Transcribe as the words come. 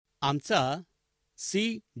आमचा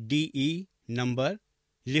CDE number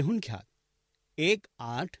लिहून घ्या.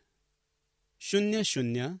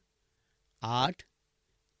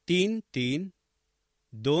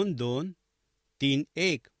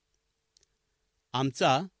 1800-833-2231.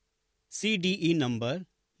 आमचा CDE नंबर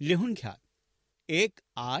लिहून घ्या.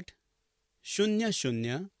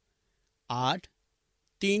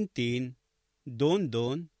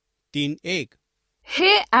 1800-833-2231. हे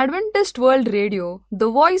Adventist World Radio the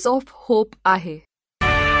Voice of Hope आहे.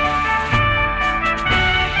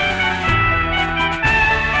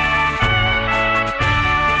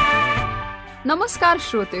 नमस्कार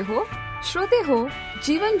श्रोते हो,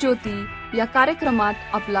 जीवन ज्योती या कार्यक्रमात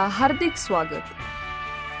आपला हार्दिक स्वागत.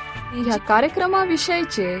 ह्या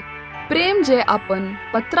कार्यक्रमाविषयीचे प्रेम जे आपण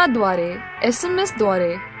पत्राद्वारे SMS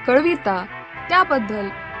द्वारे कळविता त्याबद्दल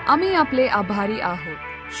आम्ही आपले आभारी आहोत.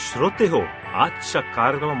 श्रोते हो, आजच्या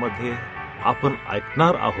कार्यक्रमामध्ये आपण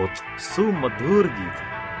ऐकणार आहोत सुमधुर गीत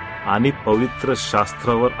आणि पवित्र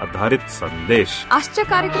शास्त्रावर आधारित संदेश. आजच्या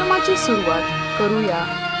कार्यक्रमाची सुरुवात करूया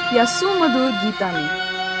या सुमधुर गीताने.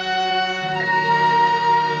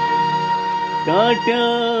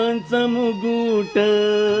 काट्यांचा मुकुट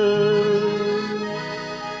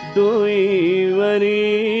डोईवरी,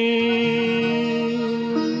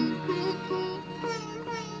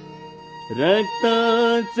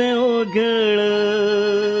 रक्ताचे ओघळ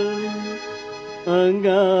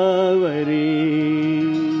अंगावरी,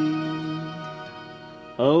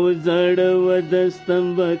 अवजड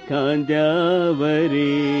वधस्तंभ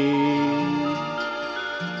खांद्यावरी,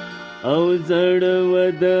 अवजड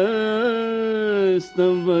वधस्तंभ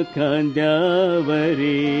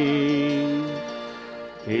खांद्यावरी.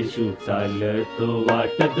 येशू चालतो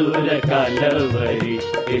वाट दूर कालवरी,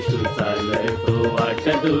 येशू चालतो वाट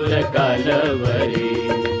दूर कालवरी.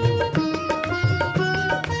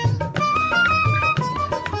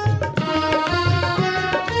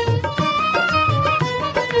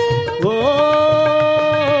 हो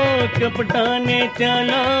कपटाने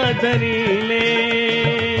त्याला धरिले,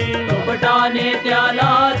 कपटाने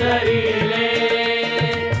त्याला धरिले,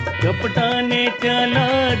 कपटाने त्याला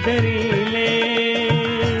धरिले,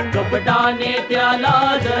 कपटाने त्याला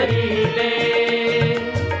धरिले.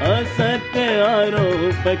 असत्य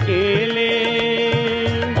आरोप केले,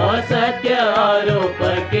 असत्य आरोप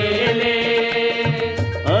केले,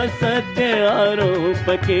 असत्य आरोप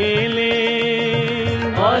केले,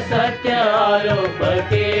 असत्य आरोप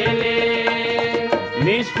केले.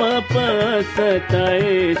 निष्पाप असता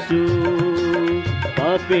येशू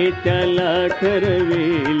पापे त्याला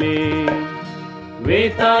ठरविले,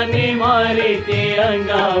 वेताने मारे ते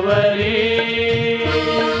अंगावरे,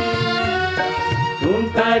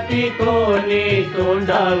 तुमकाती कोणी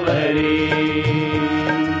तोंडावरे.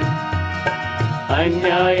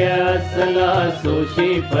 अन्याय असला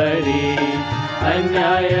सोशी परी,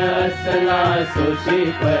 अन्याय असला सोशी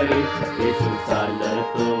परी. येशू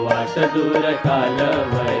चालतो वाट दूर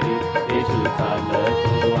कालवरी, येशू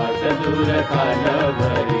चालतो वाट दूर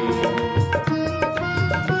कालवरी.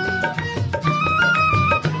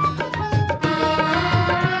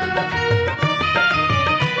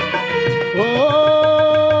 हो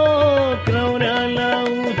क्रौर्याला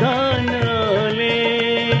उधाण आले,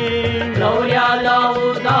 क्रौर्याला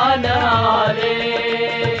उधाण आले,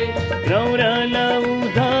 क्रौर्याला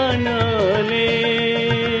उधाण आले,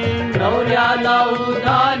 क्रौर्याला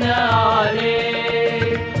उधाण आले.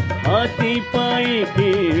 हाती पायी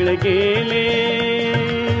खीळ गेले,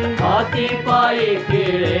 हाती पायी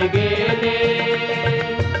खीळ गेले,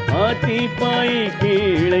 हाती पायी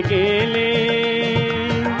खीळ गेले,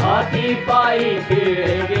 हाती पायी खीळ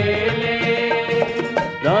गेले.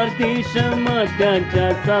 प्रार्थी क्षमा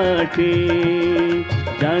त्यांच्यासाठी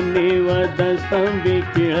ज्यांनी वधस्तंभी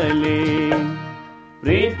खिळले.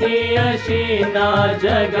 प्रीती अशी ना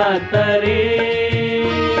जगात रे,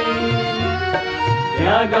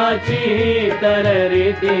 त्यागाची तर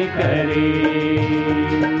रीती खरी.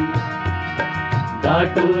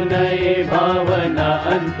 दाटू नये भावना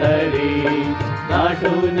अंतरी,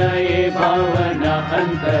 दाटू नये भावना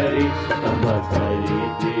अंतरी. समकरी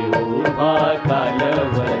उभा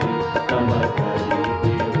कालवरी,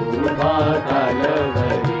 समकरी उभा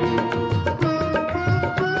कालवरी.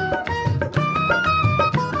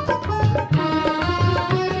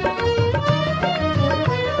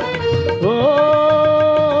 हो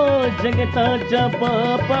जगताच्या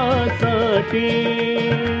पापासाठी,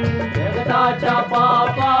 जगताच्या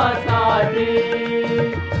पापासाठी,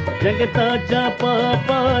 जगताच्या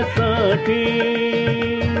पापासाठी,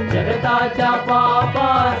 जगताच्या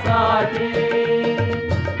पापासाठी.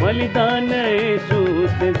 बलिदान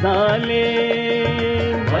येशूचे झाले,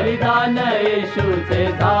 बलिदान येशूचे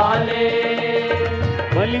झाले,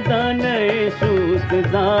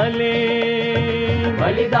 झाले,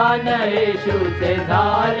 बलिदान येशूचे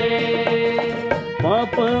झाले.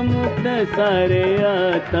 पापमुक्त सारे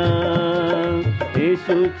आता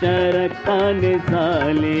येशूच्या रक्ताने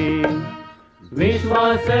झाले.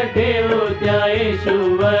 विश्वास ठेवू त्या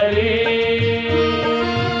येशूवरी,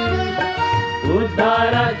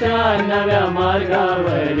 उद्धाराच्या नव्या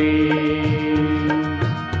मार्गावरी.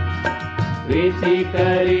 प्रीती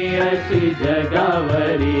करी अशी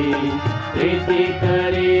जगावरी, प्रीती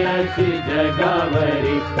करी अशी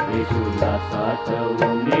जगावरी. येशूला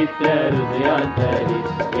साठवून नित्य हृदयातरी,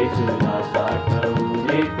 येशूला साठवून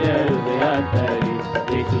नित्य हृदयातरी.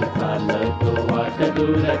 येशू चालतो वाट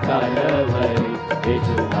दूर कालवरी,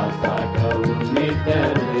 येशूला साठवून नित्य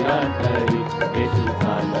हृदयातरी. येशू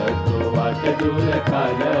चालतो वाट दूर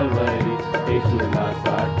कालवरी, येशूला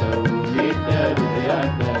साठवून नित्य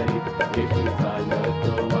हृदयातरी. येशू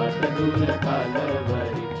चालतो वाट दूर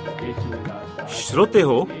कालवरी, येशूला. श्रोते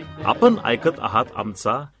हो, आपण ऐकत आहात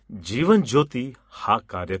आमचा जीवन ज्योती हा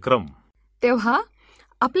कार्यक्रम. तेव्हा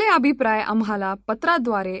आपले अभिप्राय आम्हाला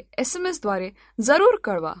पत्राद्वारे SMS द्वारे जरूर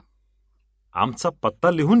कळवा. आमचा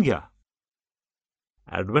पत्ता लिहून घ्या.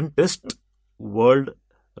 Adventist World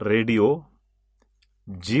radio,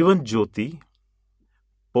 Jeevan Jyoti,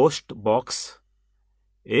 post box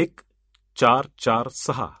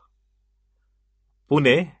 1446,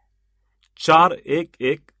 Pune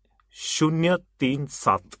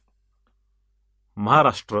 411037,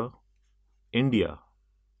 Maharashtra, India.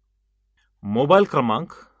 Mobile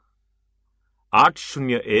क्रमांक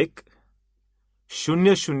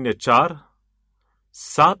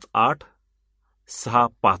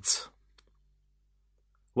 801-004-7865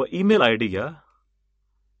 व ईमेल आय डी घ्या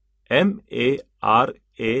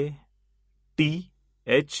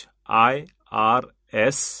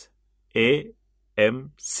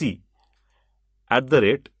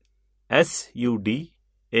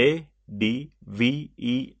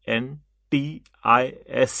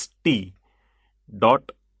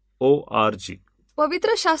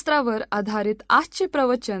पवित्र शास्त्रावर आधारित आजचे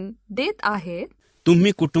प्रवचन देत आहेत.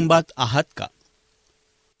 तुम्ही कुटुंबात आहात का?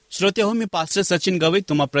 श्रोते हो, मी पास्टर सचिन गवई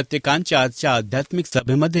तुम्हा प्रत्येकांच्या आजच्या आध्यात्मिक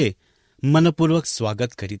सभेमध्ये मनपूर्वक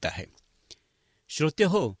स्वागत करीत आहे. श्रोते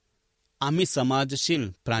हो, आम्ही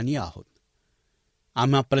समाजशील प्राणी आहोत.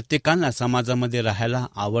 आम्हा प्रत्येकांना समाजामध्ये राहायला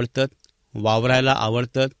आवडतं, वावरायला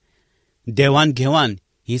आवडतं. देवाणघेवाण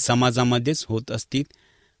ही समाजामध्येच होत असते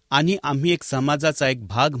आणि आम्ही एक समाजाचा एक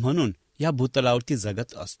भाग म्हणून या भूतलावरती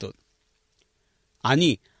जगत असतो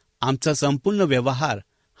आणि आमचा संपूर्ण व्यवहार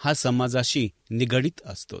हा समाजाशी निगडीत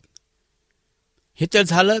असतो. हे तर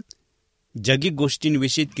झालं जगी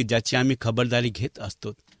गोष्टींविषयी की ज्याची आम्ही खबरदारी घेत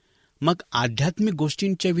असतो. मग आध्यात्मिक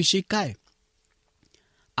गोष्टींच्या विषयी काय?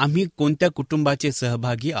 आम्ही कोणत्या कुटुंबाचे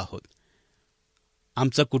सहभागी आहोत?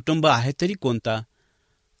 आमचं कुटुंब आहे तरी कोणता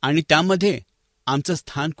आणि त्यामध्ये आमचं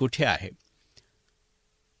स्थान कुठे आहे?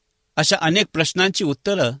 अशा अनेक प्रश्नांची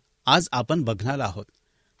उत्तरं आज आपण बघणार आहोत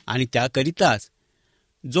आणि त्याकरिताच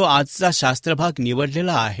जो आजचा शास्त्रभाग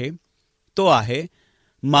निवडलेला आहे तो आहे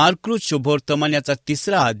मार्कृत शुभवर्तमान याचा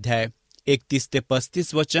 3रा अध्याय 31 ते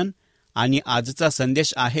 35 वचन. आणि आजचा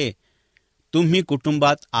संदेश आहे, तुम्ही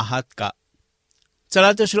कुटुंबात आहात का?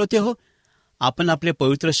 चला तर श्रोते हो, आपण आपले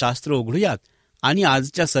पवित्र शास्त्र उघडूयात आणि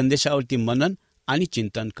आजच्या संदेशावरती मनन आणि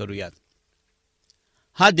चिंतन करूयात.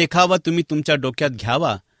 हा देखावा तुम्ही तुमच्या डोक्यात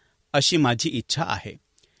घ्यावा अशी माझी इच्छा आहे.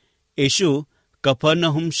 येशू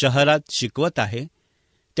कफरनहूम शहरात शिकवत आहे.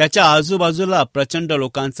 त्याच्या आजूबाजूला प्रचंड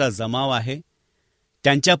लोकांचा जमाव आहे.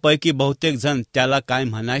 त्यांच्यापैकी बहुतेक जण त्याला काय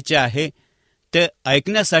म्हणायचे आहे ते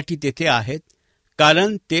ऐकण्यासाठी तेथे आहेत,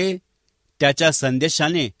 कारण ते त्याच्या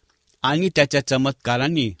संदेशाने आणि त्याच्या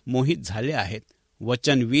चमत्कारांनी मोहित झाले आहेत.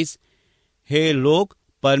 वचन 20, हे लोक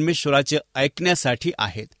परमेश्वराचे ऐकण्यासाठी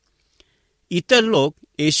आहेत. इतर लोक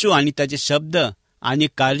येशू आणि त्याचे शब्द आणि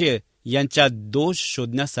कार्य यांच्या दोष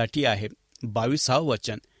शोधण्यासाठी आहे. 22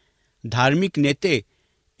 वचन, धार्मिक नेते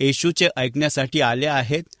येशूचे ऐकण्यासाठी आले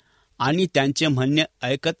आहेत आणि त्यांचे म्हणणे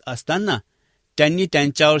ऐकत असताना त्यांनी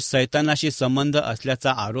त्यांच्यावर सैतानाशी संबंध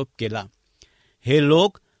असल्याचा आरोप केला. हे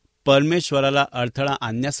लोक परमेश्वराला अडथळा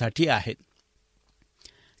आणण्यासाठी आहेत.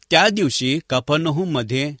 त्या दिवशी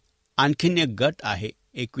कफरनहूममध्ये आणखीन एक गट आहे.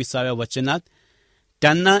 21व्या वचनात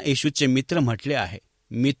त्यांना येशूचे मित्र म्हटले आहे.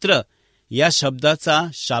 मित्र या शब्दाचा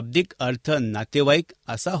शाब्दिक अर्थ नातेवाईक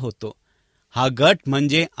असा होतो. हा गट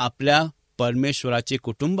म्हणजे आपल्या परमेश्वराचे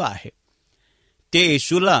कुटुंब आहे. ते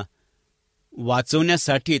येशूला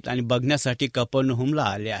वाचवण्यासाठी आणि बघण्यासाठी कफरनहूमला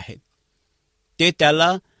आले आहेत. ते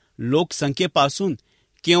त्याला लोकसंख्येपासून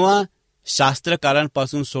किंवा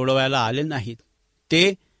शास्त्रकारांपासून सोडवायला आले नाहीत.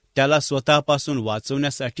 ते त्याला स्वतःपासून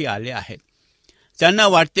वाचवण्यासाठी आले आहेत. त्यांना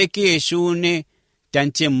वाटते की येशूने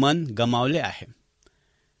त्यांचे मन गमावले आहे.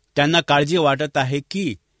 त्यांना काळजी वाटत आहे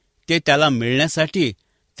की ते त्याला मिळण्यासाठी,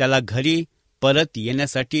 त्याला घरी परत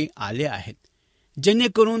येण्यासाठी आले आहेत,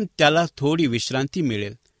 जेणेकरून त्याला थोडी विश्रांती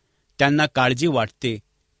मिळेल. त्यांना काळजी वाटते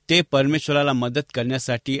ते परमेश्वराला मदत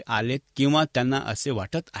करण्यासाठी आलेत, किंवा त्यांना असे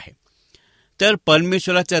वाटत आहे. तर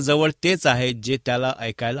परमेश्वराच्या जवळ तेच आहे जे त्याला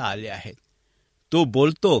ऐकायला आले आहेत. तो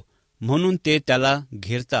बोलतो म्हणून ते त्याला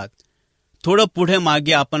घेरतात. थोडं पुढे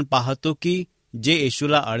मागे आपण पाहतो की जे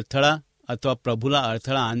येशूला अडथळा अथवा प्रभूला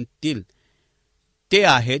अडथळा आणतील ते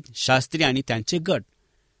आहेत शास्त्री आणि त्यांचे गट.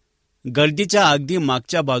 गर्दीच्या अगदी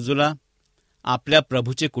मागच्या बाजूला आपल्या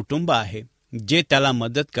प्रभूचे कुटुंब आहे, जे त्याला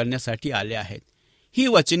मदत करण्यासाठी आले आहेत. ही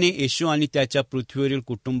वचने येशू आणि त्याच्या पृथ्वीवरील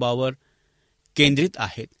कुटुंबावर केंद्रित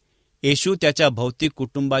आहेत. येशू त्याच्या भौतिक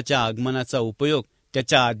कुटुंबाच्या आगमनाचा उपयोग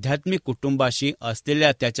त्याच्या आध्यात्मिक कुटुंबाशी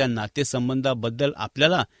असलेल्या त्याच्या नातेसंबंधाबद्दल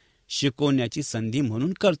आपल्याला शिकवण्याची संधी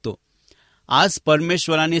म्हणून करतो. आज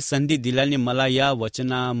परमेश्वराने संधी दिल्याने मला या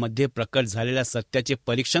वचनामध्ये प्रकट झालेल्या सत्याचे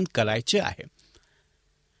परीक्षण करायचे आहे.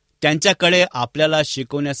 त्यांच्याकडे आपल्याला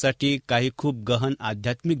शिकवण्यासाठी काही खूप गहन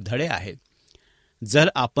आध्यात्मिक धडे आहेत, जर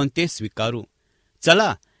आपण ते स्वीकारू.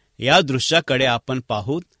 चला या दृश्याकडे आपण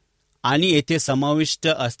पाहूत आणि येथे समाविष्ट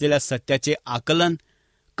असलेल्या सत्याचे आकलन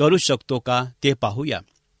करू शकतो का ते पाहूया.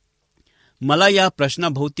 मला या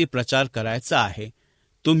प्रश्नाभोवती प्रचार करायचा आहे,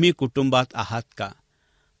 तुम्ही कुटुंबात आहात का?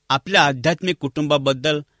 आपल्या आध्यात्मिक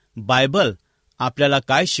कुटुंबाबद्दल बायबल आपल्याला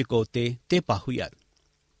काय शिकवते ते पाहूयात.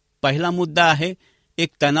 पहिला मुद्दा आहे एक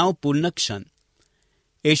तणावपूर्ण क्षण.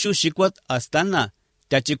 येशू शिकवत असताना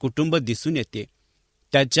त्याचे कुटुंब दिसून येते.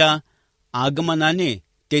 त्याच्या आगमनाने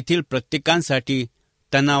तेथील प्रत्येकांसाठी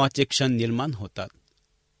तणावाचे क्षण निर्माण होतात.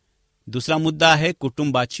 दुसरा मुद्दा आहे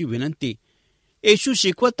कुटुंबाची विनंती. येशू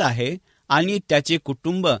शिकवत आहे आणि त्याचे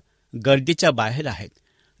कुटुंब गर्दीच्या बाहेर आहेत.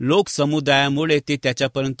 लोक समुदायामुळे ते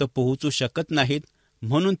त्याच्यापर्यंत पोहोचू शकत नाहीत,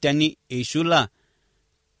 म्हणून त्यांनी येशूला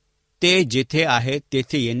ते जेथे आहे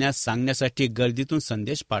तेथे येण्यास सांगण्यासाठी गर्दीतून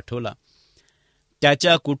संदेश पाठवला.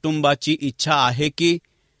 त्याच्या कुटुंबाची इच्छा आहे की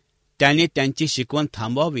त्याने त्यांची शिकवण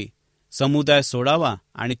थांबवावी, समुदाय सोडावा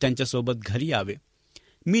आणि त्यांच्यासोबत घरी यावे.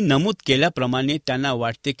 मी नमूद केल्याप्रमाणे त्यांना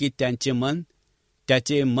वाटते की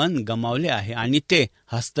त्याचे मन गमावले आहे आणि ते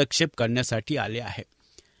हस्तक्षेप करण्यासाठी आले आहे.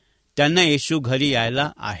 त्यांना येशू घरी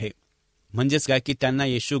यायला आहे, म्हणजेच काय की त्यांना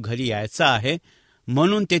येशू घरी यायचा आहे,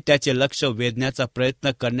 म्हणून ते त्याचे लक्ष वेधण्याचा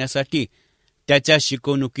प्रयत्न करण्यासाठी त्याच्या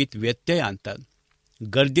शिकवणुकीत व्यत्यय आणतात.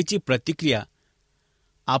 गर्दीची प्रतिक्रिया.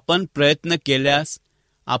 आपण प्रयत्न केल्यास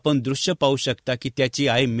आपण दृश्य पाहू शकता की त्याची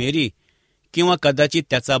आई मेरी किंवा कदाचित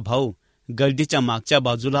त्याचा भाऊ गर्दीच्या मागच्या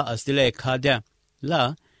बाजूला असलेल्या एखाद्याला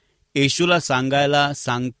येशूला सांगायला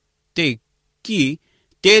सांगते की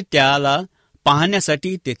ते त्याला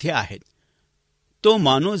पाहण्यासाठी तेथे आहेत. तो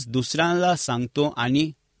माणूस दुसऱ्याला सांगतो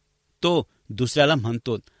आणि तो दुसऱ्याला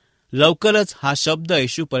म्हणतो. लवकरच हा शब्द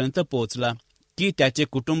येशूपर्यंत पोहोचला की त्याचे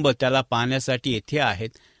कुटुंब त्याला पाहण्यासाठी येथे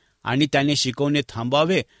आहेत आणि त्याने शिकवणे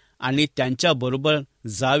थांबवावे आणि त्यांच्याबरोबर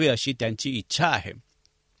जावे अशी त्यांची इच्छा आहे.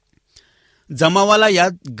 जमावाला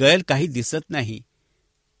यात गैर काही दिसत नाही.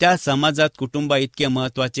 त्या समाजात कुटुंबा इतके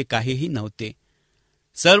महत्वाचे काहीही नव्हते.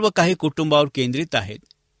 सर्व काही कुटुंबावर केंद्रित आहेत.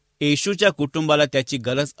 येशूच्या कुटुंबाला त्याची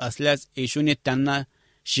गरज असल्यास येशूने त्यांना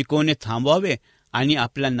शिकवणे थांबवावे आणि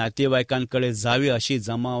आपल्या नातेवाईकांकडे जावे अशी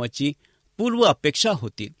जमावाची पूर्व अपेक्षा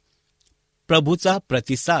होती. प्रभूचा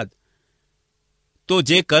प्रतिसाद. तो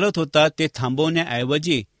जे करत होता ते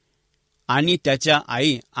थांबवण्याऐवजी आणि त्याच्या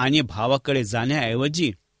आई आणि भावाकडे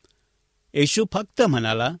जाण्याऐवजी येशू फक्त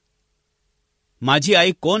म्हणाला, माझी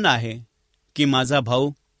आई कोण आहे की माझा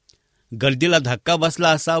भाऊ? गर्दीला धक्का बसला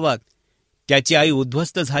असावा, त्याची आई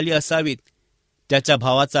उद्ध्वस्त झाली असावीत, त्याच्या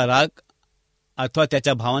भावाचा राग अथवा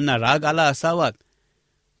त्याच्या भावांना राग आला असावा.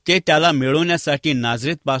 ते त्याला मिळवण्यासाठी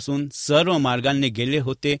नाझरेतपासून सर्व मार्गांनी गेले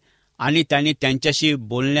होते आणि त्याने त्यांच्याशी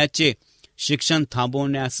बोलण्याचे शिक्षण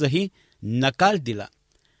थांबवण्यासही नकार दिला.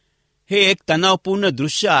 हे एक तणावपूर्ण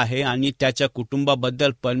दृश्य आहे आणि त्याच्या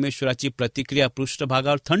कुटुंबाबद्दल परमेश्वराची प्रतिक्रिया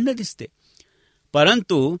पृष्ठभागावर थंड दिसते.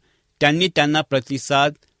 परंतु त्यांनी त्यांना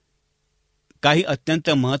प्रतिसाद काही अत्यंत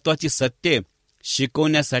महत्वाची सत्ये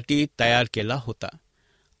शिकवण्यासाठी तयार केला होता.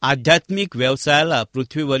 आध्यात्मिक व्यवसायाला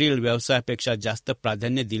पृथ्वीवरील व्यवसायापेक्षा जास्त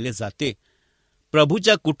प्राधान्य दिले जाते.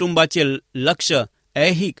 प्रभूच्या कुटुंबाचे लक्ष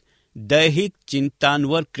ऐहिक दैहिक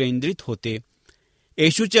चिंतांवर केंद्रित होते.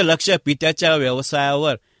 येशूचे लक्ष पित्याच्या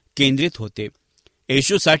व्यवसायावर केंद्रित होते.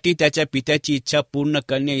 येशूसाठी त्याच्या पित्याची इच्छा पूर्ण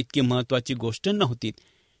करणे इतकी महत्वाची गोष्ट नव्हती.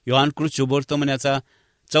 योहानकृत शुभवर्तमानाचा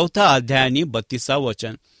 4 अध्याय आणि 32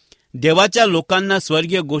 वचन. देवाच्या लोकांना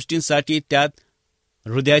स्वर्गीय गोष्टींसाठी त्यात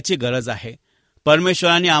हृदयाची गरज आहे.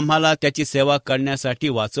 परमेश्वराने आम्हाला त्याची सेवा करण्यासाठी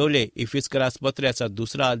वाचवले. इफिस्करास पत्र याचा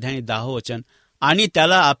 2 अध्याय 10 वचन. आणि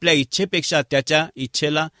त्याला आपल्या इच्छेपेक्षा त्याच्या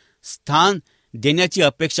इच्छेला स्थान देण्याची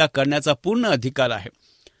अपेक्षा करण्याचा पूर्ण अधिकार आहे.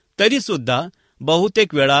 तरी सुद्धा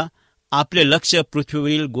बहुतेक वेळा आपले लक्ष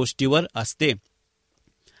पृथ्वीवरील गोष्टीवर असते.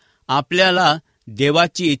 आपल्याला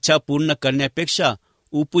देवाची इच्छा पूर्ण करण्यापेक्षा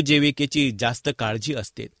उपजीविकेची जास्त काळजी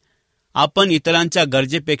असते. आपण इतरांच्या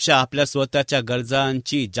गरजेपेक्षा आपल्या स्वतःच्या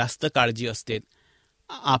गरजांची जास्त काळजी असते.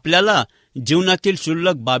 आपल्याला जीवनातील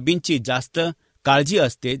क्षुल्लक बाबींची जास्त काळजी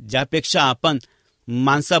असते, ज्यापेक्षा आपण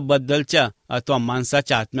माणसाबद्दलच्या अथवा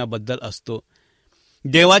माणसाच्या आत्म्याबद्दल असतो.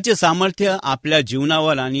 देवाचे सामर्थ्य आपल्या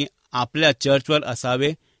जीवनावर आणि आपल्या चर्चवर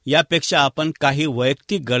असावे, यापेक्षा आपण काही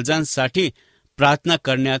वैयक्तिक गरजांसाठी प्रार्थना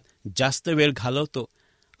करण्यात जास्त वेळ घालवतो.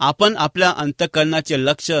 आपण आपल्या अंतःकरणाचे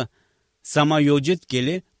लक्ष समायोजित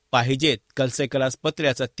केले पाहिजेत. कलसेकरास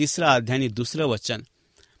पत्राचा 3 अध्याय 2 वचन.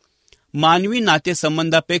 मानवी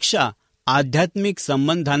नातेसंबंधापेक्षा आध्यात्मिक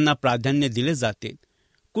संबंधांना प्राधान्य दिले जाते.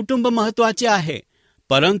 कुटुंब महत्वाचे आहे,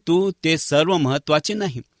 परंतु ते सर्व महत्वाचे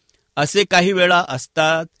नाही. असे काही वेळा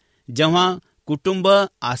असतात जेव्हा कुटुंब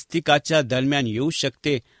आस्तिकाच्या दरम्यान येऊ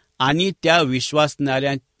शकते आणि त्या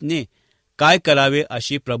विश्वासणाऱ्याने काय करावे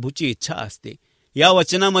अशी प्रभूची इच्छा असते. या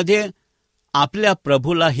वचनामध्ये आपल्या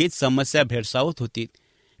प्रभूला हीच समस्या भेडसावत होती.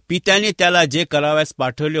 पित्याने त्याला जे करावयास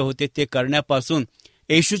पाठवले होते ते करण्यापासून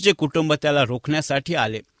येशूचे कुटुंब त्याला रोखण्यासाठी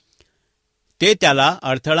आले. ते त्याला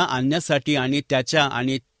अडथळा आणण्यासाठी आणि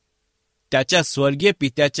त्याच्या स्वर्गीय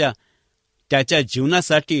पित्याच्या त्याच्या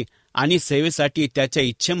जीवनासाठी आणि सेवेसाठी त्याच्या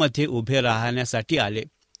इच्छेमध्ये उभे राहण्यासाठी आले.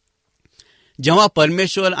 जेव्हा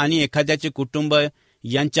परमेश्वर आणि एखाद्याचे कुटुंब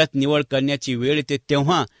यांच्यात निवड करण्याची वेळ येते,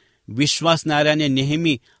 तेव्हा विश्वासणाऱ्याने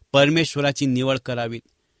नेहमी परमेश्वराची निवड करावी.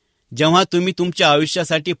 जेव्हा तुम्ही तुमच्या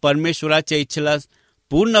आयुष्यासाठी परमेश्वराच्या इच्छेला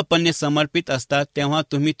पूर्णपणे समर्पित असता, तेव्हा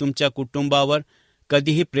तुम्ही तुमच्या कुटुंबावर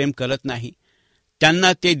कधीही प्रेम करत नाही.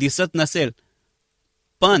 त्यांना ते दिसत नसेल,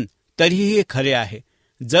 पण तरीही हे खरे आहे.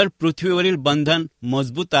 जर पृथ्वीवरील बंधन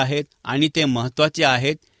मजबूत आहेत आणि ते महत्वाचे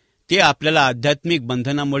आहेत, ते आपल्याला आध्यात्मिक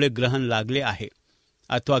बंधनामुळे ग्रहण लागले आहे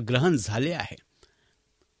अथवा ग्रहण झाले आहे.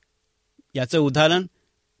 याचं उदाहरण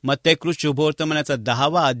मत्तैकृत शुभवर्तमानाचा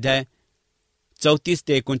 10वा अध्याय 34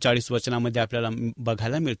 ते 39 वचनामध्ये आपल्याला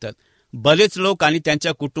बघायला मिळतात. बरेच लोक आणि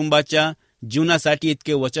त्यांच्या कुटुंबाच्या जीवनासाठी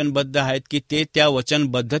इतके वचनबद्ध आहेत की ते त्या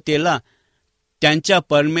वचनबद्धतेला त्यांच्या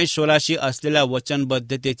परमेश्वराशी असलेल्या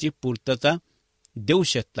वचनबद्धतेची पूर्तता देऊ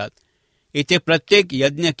शकतात. येथे प्रत्येक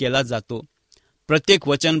यज्ञ केला जातो, प्रत्येक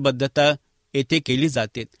वचनबद्धता येथे केली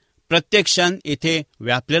जाते, प्रत्येक क्षण येथे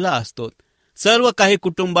व्यापलेला असतो. सर्व काही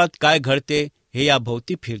कुटुंबात काय घडते हे या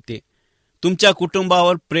भोवती फिरते. तुमच्या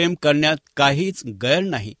कुटुंबावर प्रेम करण्यात काहीच गैर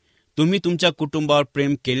नाही. तुम्ही तुमच्या कुटुंबावर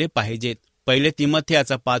प्रेम केले पाहिजेत. 1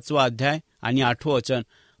 तिमोथेयाचा 5वा अध्याय आणि 8वं वचन.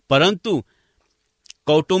 परंतु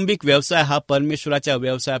कौटुंबिक व्यवसाय हा परमेश्वराच्या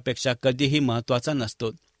व्यवसायापेक्षा कधीही महत्वाचा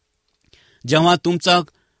नसतो. जेव्हा तुमचा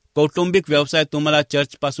कौटुंबिक व्यवसाय तुम्हाला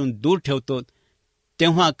चर्चपासून दूर ठेवतो,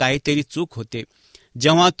 तेव्हा काहीतरी चूक होते.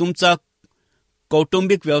 जेव्हा तुमचा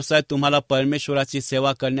कौटुंबिक व्यवसाय तुम्हाला परमेश्वराची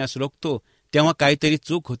सेवा करण्यास रोखतो, तेव्हा काहीतरी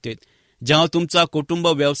चूक होते. जेव्हा तुमचा कुटुंब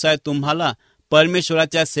व्यवसाय तुम्हाला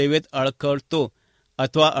परमेश्वराच्या सेवेत अडकवतो,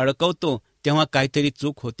 तेव्हा काहीतरी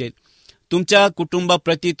चूक होते. तुमच्या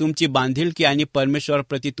कुटुंबाप्रती तुमची बांधिलकी आणि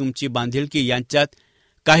परमेश्वराप्रती तुमची बांधिलकी यांच्यात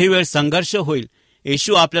काही वेळ संघर्ष होईल.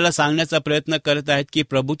 येशू आपल्याला सांगण्याचा प्रयत्न करत आहेत की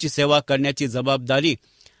प्रभूची सेवा करण्याची जबाबदारी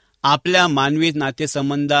आपल्या मानवी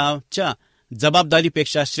नातेसंबंधाच्या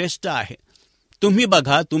जबाबदारीपेक्षा श्रेष्ठ आहे. तुम्ही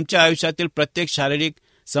बघा, तुमच्या आयुष्यातील प्रत्येक शारीरिक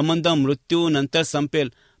संबंध मृत्यूनंतर संपेल,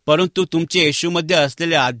 परंतु तुमचे येशूमध्ये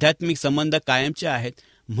असलेले आध्यात्मिक संबंध कायमचे आहेत.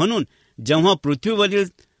 म्हणून जेव्हा पृथ्वीवरील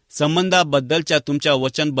संबंधाबद्दलच्या तुमच्या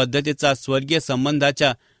वचनबद्धतेचा स्वर्गीय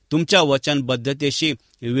संबंधाच्या तुमच्या वचनबद्धतेशी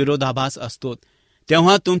विरोधाभास असतो,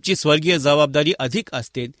 तेव्हा तुमची स्वर्गीय जबाबदारी अधिक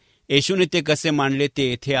असते. येशूने ते कसे मांडले ते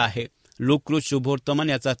येथे आहे. लूककृत शुभवर्तमान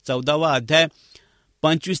याचा 14वा अध्याय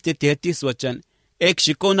 25 ते 33 वचन. एक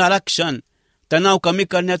शिकवणारा क्षण तणाव कमी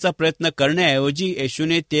करण्याचा प्रयत्न करण्याऐवजी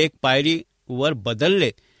येशूने ते एक पायरीवर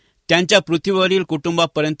बदलले. त्यांच्या पृथ्वीवरील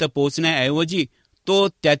कुटुंबापर्यंत पोहोचण्याऐवजी तो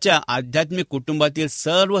त्याच्या आध्यात्मिक कुटुंबातील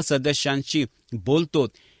सर्व सदस्यांशी बोलतो.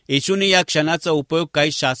 येशूने या क्षणाचा उपयोग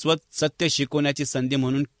काही शाश्वत सत्य शिकवण्याची संधी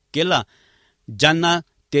म्हणून केला, ज्यांना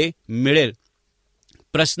ते मिळेल.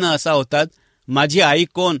 प्रश्न असा होता, माझी आई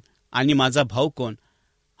कोण आणि माझा भाऊ कोण?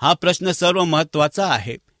 हा प्रश्न सर्व महत्वाचा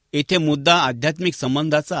आहे. येथे मुद्दा आध्यात्मिक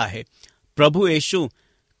संबंधाचा आहे. प्रभू येशू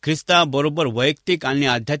ख्रिस्ताबरोबर वैयक्तिक आणि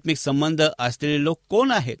आध्यात्मिक संबंध असलेले लोक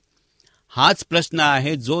कोण आहेत? हाच प्रश्न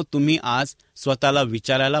आहे जो तुम्ही आज स्वतःला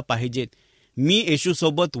विचारायला पाहिजेत. मी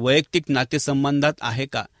येशूसोबत वैयक्तिक नातेसंबंधात आहे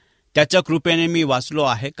का? त्याच्या कृपेने मी वाचलो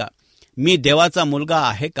आहे का? मी देवाचा मुलगा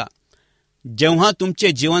आहे का? जेव्हा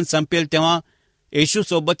तुमचे जीवन संपेल तेव्हा येशू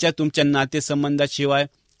सोबतच्या तुमच्या नातेसंबंधाशिवाय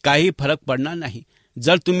काही फरक पडणार नाही.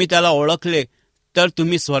 जर तुम्ही त्याला ओळखले तर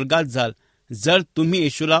तुम्ही स्वर्गात जाल. जर तुम्ही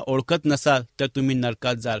येशूला ओळखत नसाल तर तुम्ही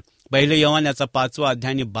नरकात जाल. 1 योहान याचा 5वा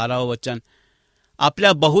अध्याय 12वा वचन.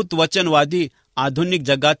 आपल्या बहुत वचनवादी आधुनिक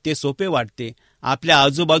जगात ते सोपे वाटते. आपल्या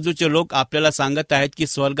आजूबाजूचे लोक आपल्याला सांगत आहेत की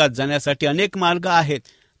स्वर्गात जाण्यासाठी अनेक मार्ग आहेत.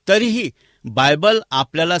 तरीही बायबल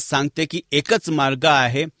आपल्याला सांगते की एकच मार्ग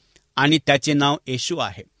आहे आणि त्याचे नाव येशू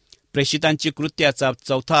आहे. प्रेषितांची कृत्याचा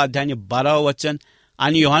 4था अध्याय 12वा वचन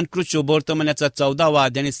आणि योहानकृत शुभवर्तमानाचा 14वा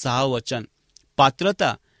अध्याय 6वा वचन.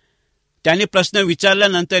 पात्रता. त्याने प्रश्न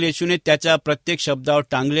विचारल्यानंतर येशूने त्याच्या प्रत्येक शब्दावर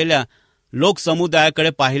टांगलेल्या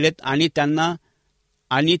लोकसमुदायाकडे पाहिलेत आणि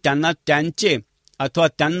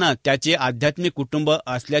त्यांना त्याचे आध्यात्मिक कुटुंब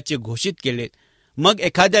असल्याचे घोषित केले. मग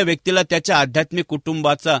एखाद्या व्यक्तीला त्याच्या आध्यात्मिक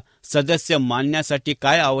कुटुंबाचा सदस्य मानण्यासाठी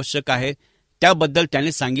काय आवश्यक आहे त्याबद्दल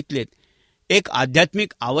त्याने सांगितले. एक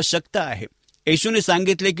आध्यात्मिक आवश्यकता आहे. येशूने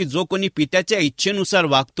सांगितले की जो कोणी पित्याच्या इच्छेनुसार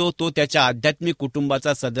वागतो तो त्याच्या आध्यात्मिक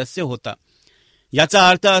कुटुंबाचा सदस्य होता. याचा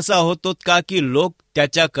अर्थ असा होतो का की लोक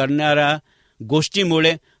त्याच्या करणाऱ्या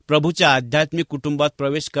गोष्टीमुळे प्रभूच्या आध्यात्मिक कुटुंबात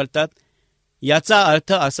प्रवेश करतात. याचा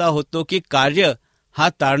अर्थ असा होतो की कार्य हा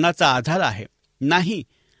तारणाचा आधार आहे. नाही,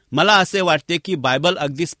 मला असे वाटते की बायबल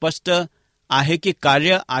अगदी स्पष्ट आहे की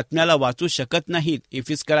कार्य आत्म्याला वाचू शकत नाहीत.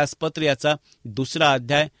 इफिस्करास पत्र याचा 2रा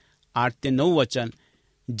अध्याय 8 ते 9 वचन.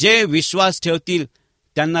 जे विश्वास ठेवतील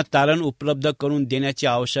त्यांना तारण उपलब्ध करून देण्याची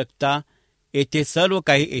आवश्यकता. येथे सर्व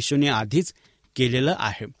काही येशूने आधीच केलेलं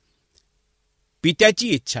आहे. पित्याची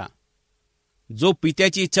इच्छा. जो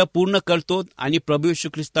पित्याची इच्छा पूर्ण करतो आणि प्रभू येशू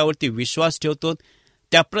ख्रिस्तावरती विश्वास ठेवतो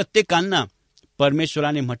त्या प्रत्येकांना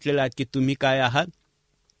परमेश्वराने म्हटलेलं आहे की तुम्ही काय आहात,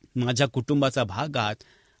 माझ्या कुटुंबाचा भाग आहात.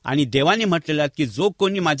 आणि देवाने म्हटलेलं आहे की जो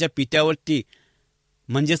कोणी माझ्या पित्यावरती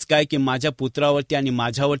म्हणजेच काय की माझ्या पुत्रावरती आणि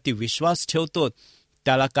माझ्यावरती विश्वास ठेवतो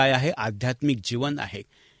त्याला काय आहे, आध्यात्मिक जीवन आहे.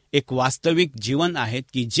 एक वास्तविक जीवन आहे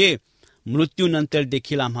की जे मृत्यूनंतर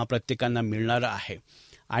देखील आम्हा प्रत्येकांना मिळणार आहे.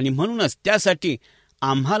 आणि म्हणूनच त्यासाठी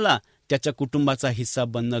आम्हाला त्याच्या कुटुंबाचा हिस्सा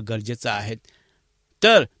बनणं गरजेचं आहे.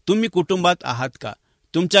 तर तुम्ही कुटुंबात आहात का?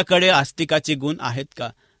 तुमच्याकडे आस्तिकाचे गुण आहेत का?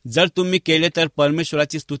 जर तुम्ही केले तर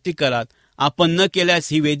परमेश्वराची स्तुती कराल. आपण न केल्यास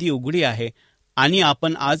ही वेदी उघडी आहे आणि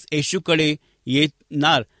आपण आज येशूकडे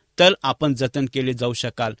येणार तर आपण जतन केले जाऊ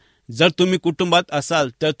शकाल. जर तुम्ही कुटुंबात असाल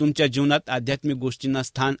तर तुमच्या जीवनात आध्यात्मिक गोष्टींना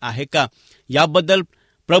स्थान आहे का याबद्दल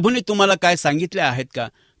प्रभूने तुम्हाला काय सांगितले आहेत का?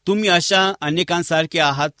 तुम्ही अशा अनेकांसारखे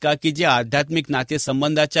आहात का की जे आध्यात्मिक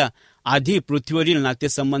नातेसंबंधाच्या आधी पृथ्वीवरील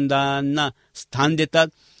नातेसंबंधांना स्थान देतात?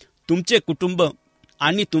 तुमचे कुटुंब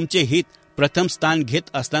आणि तुमचे हित प्रथम स्थान घेत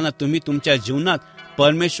असताना तुम्ही तुमच्या जीवनात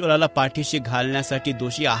परमेश्वराला पाठीशी घालण्यासाठी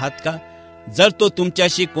दोषी आहात का? जर तो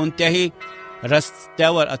तुमच्याशी कोणत्याही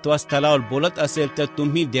रस्त्यावर अथवा स्थळावर बोलत असेल तर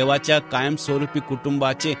तुम्ही देवाच्या कायमस्वरूपी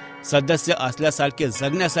कुटुंबाचे सदस्य असल्यासारखे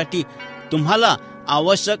जगण्यासाठी तुम्हाला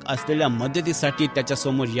आवश्यक असलेल्या मदतीसाठी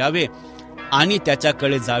त्याच्यासमोर यावे आणि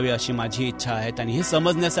त्याच्याकडे जावे अशी माझी इच्छा आहे. आणि हे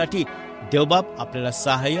समजण्यासाठी देवबाप आपल्याला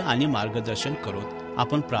सहाय्य आणि मार्गदर्शन करू.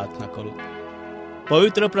 आपण प्रार्थना करू.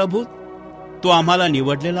 पवित्र प्रभू, तू आम्हाला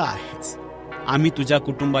निवडलेला आहेस. आम्ही तुझ्या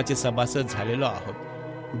कुटुंबाचे सभासद झालेलो आहोत.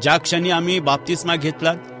 ज्या क्षणी आम्ही बाप्तिस्मा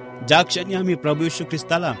घेतला, ज्या क्षणी आम्ही प्रभू येशू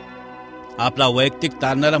ख्रिस्ताला आपला वैयक्तिक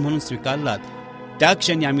तारणारा म्हणून स्वीकारलात, त्या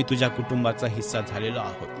क्षणी आम्ही तुझ्या कुटुंबाचा हिस्सा झालेलो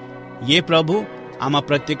आहोत. ये प्रभू, आम्हा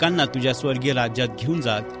प्रत्येकांना तुझ्या स्वर्गीय राज्यात घेऊन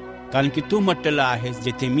जात, कारण की तू म्हटलेला आहेस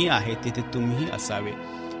जिथे मी आहे तिथे तुम्हीही असावे.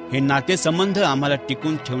 हे नातेसंबंध आम्हाला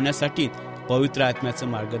टिकून ठेवण्यासाठी पवित्र आत्म्याचं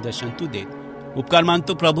मार्गदर्शन तू दे. उपकार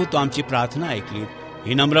मानतो प्रभू, तू आमची प्रार्थना ऐकली.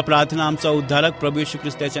 ही नम्र प्रार्थना आमचा उद्धारक प्रभू येशू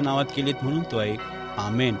ख्रिस्ताच्या नावात केलीत म्हणून तो ऐक.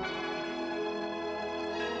 आमेन.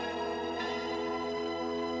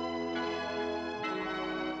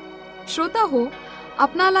 श्रोता हो,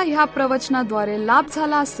 आपणाला ह्या प्रवचनाद्वारे लाभ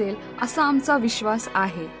झाला असेल असा आमचा विश्वास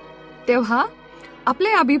आहे. तेव्हा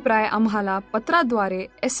आपले अभिप्राय आम्हाला पत्राद्वारे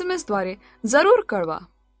SMS द्वारे जरूर कळवा.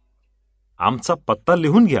 आमचा पत्ता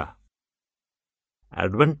लिहून घ्या.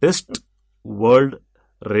 Adventist World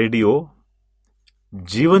radio,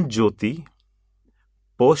 Jeevan Jyoti,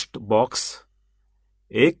 post box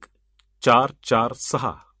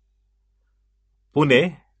 1446, Pune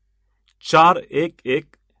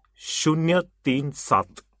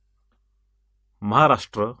 411037,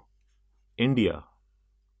 Maharashtra, India.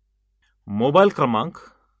 Mobile क्रमांक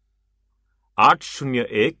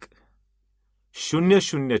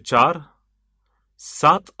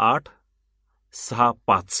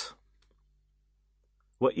 801-004-7865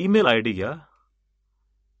 व ईमेल आयडी घ्या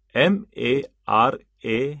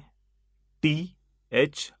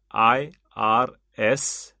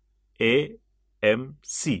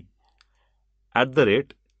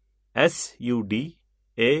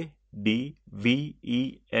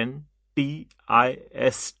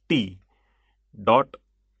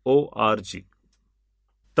ADVENTIST.org.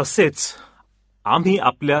 तसेच आम्ही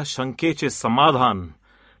आपल्या शंकेचे समाधान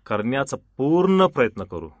करण्याचा पूर्ण प्रयत्न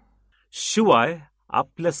करू. शिवाय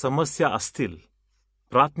आपल्या समस्या असतील,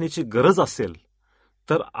 प्रार्थनेची गरज असेल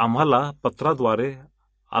तर आम्हाला पत्राद्वारे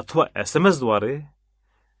अथवा SMS द्वारे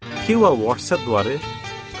किंवा व्हॉट्सअपद्वारे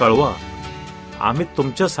कळवा. आम्ही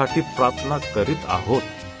तुमच्यासाठी प्रार्थना करीत आहोत.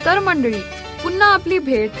 तर मंडळी, पुन्हा आपली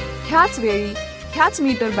भेट ह्याच वेळी ह्याच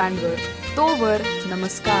मीटर बँडवर. तोवर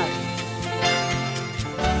नमस्कार.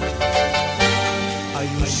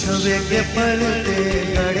 आयुष्य वेगळे पडते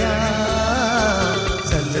गड्या,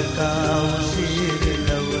 चल का उशीर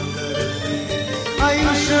लवकर.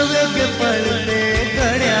 आयुष्य वेगळे पडते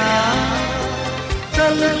गड्या,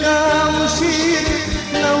 चल का उशीर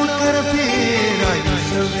लवकर फिर.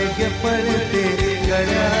 आयुष्य वेगळे पडते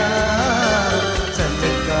गड्या, चल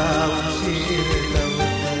का उशीर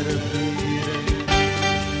लवकर फिर.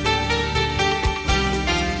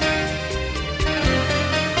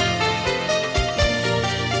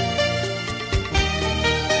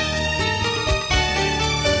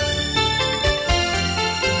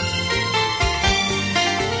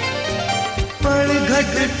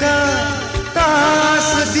 घटका तास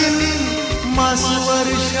दिन मास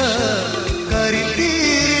वर्ष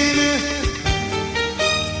करतील.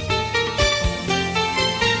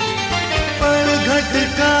 पण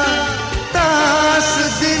घटका तास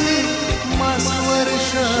दिन मास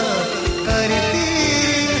वर्ष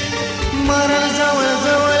करतील. मरण जवळ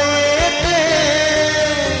जवळ येते,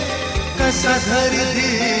 कसा धरी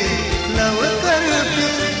धीर लवकर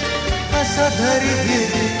फिर. कसा धरी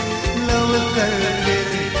धीर लवकर फिर.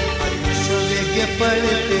 आयुष्य वेगळे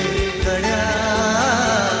पडते गड्या,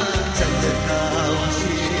 चल का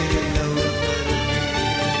उशीर लवकर फिर.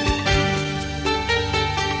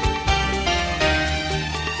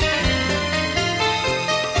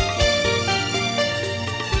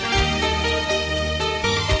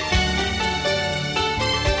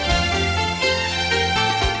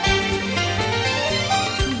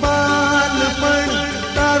 बालपण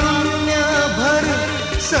तारुण्यभर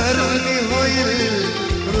सरुनी होईल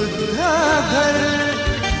वृद्धाघर.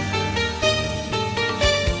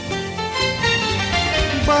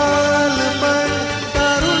 बालपण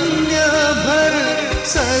तारुण्यभर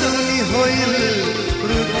सरुनी होईल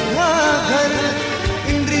वृद्धाघर.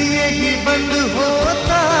 इंद्रियही बंद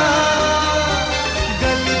होता,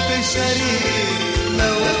 गलित शरीर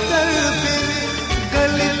लवकर फिर.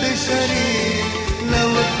 गलित शरीर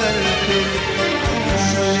लवकर फिर.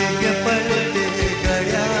 वेगळे पडते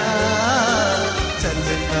गड्या, चल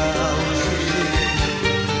का उशीर.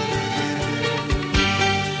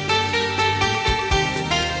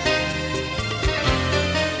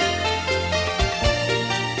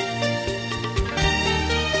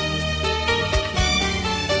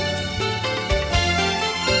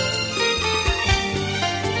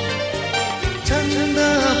 छंद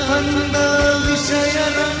फंद विषय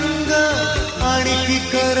रंग आणि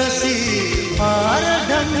करसी फार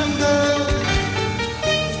ढंग.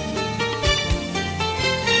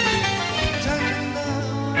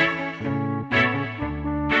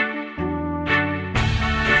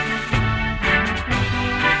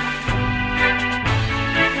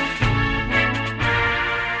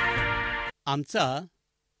 आमचा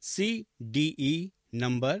CDE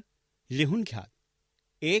नंबर लिहून घ्या.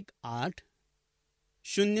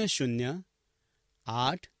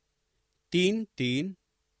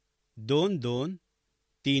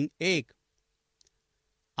 1800-833-2231.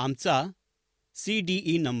 आमचा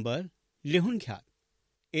CDE नंबर लिहून घ्या.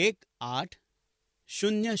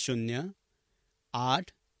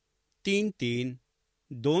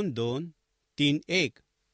 1800-833-2231.